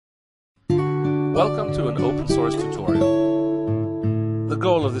Welcome to an open source tutorial. The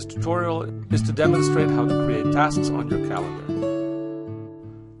goal of this tutorial is to demonstrate how to create tasks on your calendar.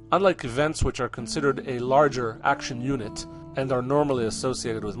 Unlike events, which are considered a larger action unit and are normally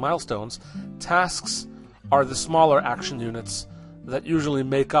associated with milestones, tasks are the smaller action units that usually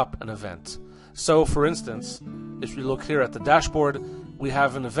make up an event. So, for instance, if you look here at the dashboard, we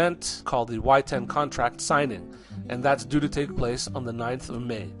have an event called the Y10 contract signing, and that's due to take place on the 9th of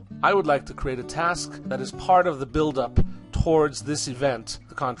May. I would like to create a task that is part of the build-up towards this event,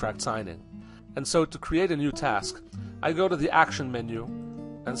 the contract signing. And so to create a new task, I go to the Action menu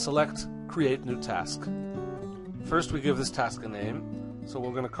and select Create New Task. First we give this task a name, so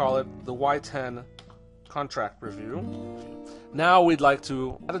we're going to call it the Y10 Contract Review. Now we'd like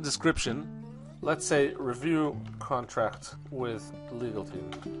to add a description. Let's say Review Contract with Legal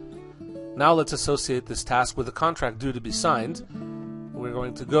Team. Now let's associate this task with a contract due to be signed. We're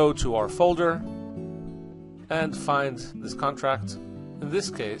going to go to our folder and find this contract, in this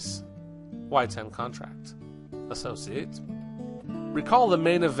case, Y10 contract. Associate. Recall the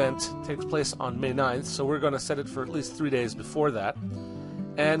main event takes place on May 9th, so we're going to set it for at least 3 days before that.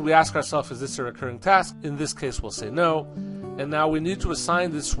 And we ask ourselves, is this a recurring task? In this case, we'll say no. And now we need to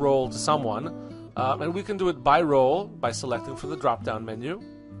assign this role to someone, and we can do it by role by selecting from the drop-down menu,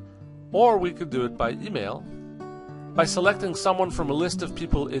 or we could do it by email by selecting someone from a list of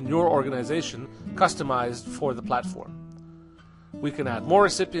people in your organization customized for the platform. We can add more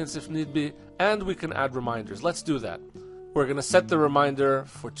recipients if need be, and we can add reminders. Let's do that. We're going to set the reminder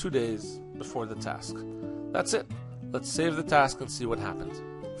for 2 days before the task. That's it. Let's save the task and see what happens.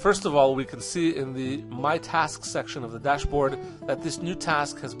 First of all, we can see in the My Tasks section of the dashboard that this new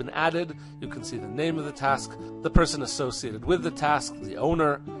task has been added. You can see the name of the task, the person associated with the task, the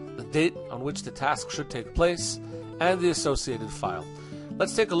owner, the date on which the task should take place, and the associated file.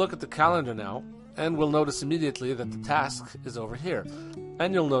 Let's take a look at the calendar now, and we'll notice immediately that the task is over here.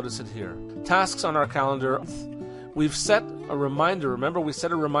 And you'll notice it here. Tasks on our calendar. We've set a reminder. Remember, we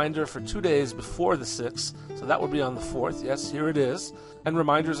set a reminder for 2 days before the 6th, so that would be on the 4th. Yes, here it is. And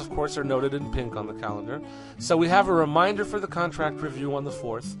reminders, of course, are noted in pink on the calendar. So we have a reminder for the contract review on the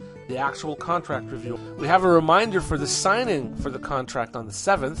 4th, the actual contract review. We have a reminder for the signing for the contract on the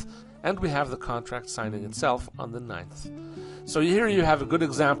 7th, and we have the contract signing itself on the 9th. So here you have a good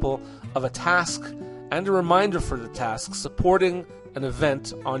example of a task and a reminder for the task supporting an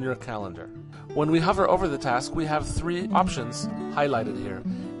event on your calendar. When we hover over the task, we have 3 options highlighted here.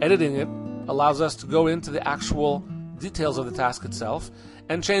 Editing it allows us to go into the actual details of the task itself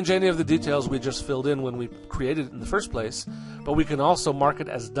and change any of the details we just filled in when we created it in the first place, but we can also mark it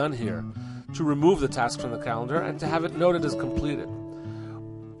as done here to remove the task from the calendar and to have it noted as completed.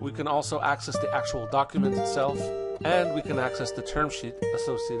 We can also access the actual document itself, and we can access the term sheet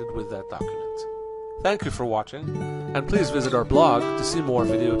associated with that document. Thank you for watching, and please visit our blog to see more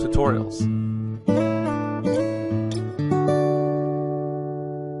video tutorials.